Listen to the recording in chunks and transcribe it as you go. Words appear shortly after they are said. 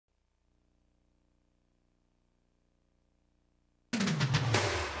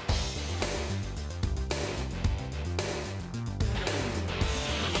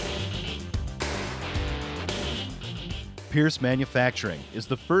Pierce Manufacturing is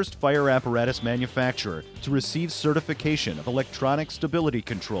the first fire apparatus manufacturer to receive certification of Electronic Stability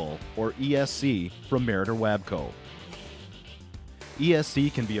Control, or ESC, from Meritor Wabco.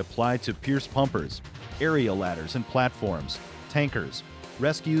 ESC can be applied to Pierce pumpers, area ladders and platforms, tankers,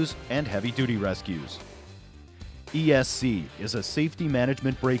 rescues, and heavy-duty rescues. ESC is a safety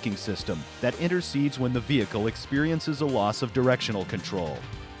management braking system that intercedes when the vehicle experiences a loss of directional control.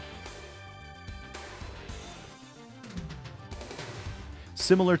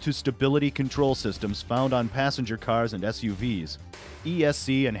 Similar to stability control systems found on passenger cars and SUVs,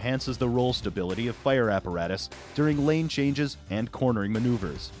 ESC enhances the roll stability of fire apparatus during lane changes and cornering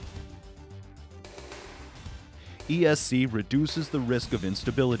maneuvers. ESC reduces the risk of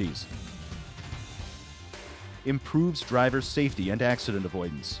instabilities, improves driver safety and accident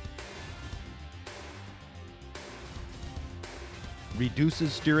avoidance,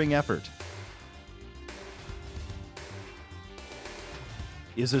 reduces steering effort,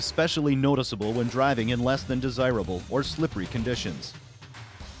 is especially noticeable when driving in less than desirable or slippery conditions,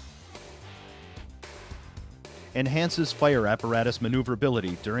 enhances fire apparatus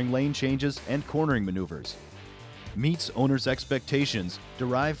maneuverability during lane changes and cornering maneuvers, meets owners' expectations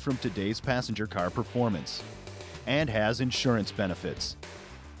derived from today's passenger car performance, and has insurance benefits.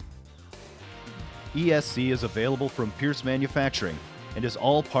 ESC is available from Pierce Manufacturing and is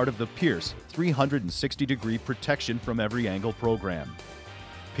all part of the Pierce 360-degree protection from every angle program.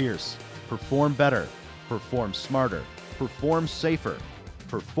 Pierce, perform better, perform smarter, perform safer,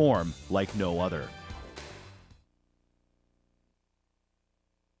 perform like no other.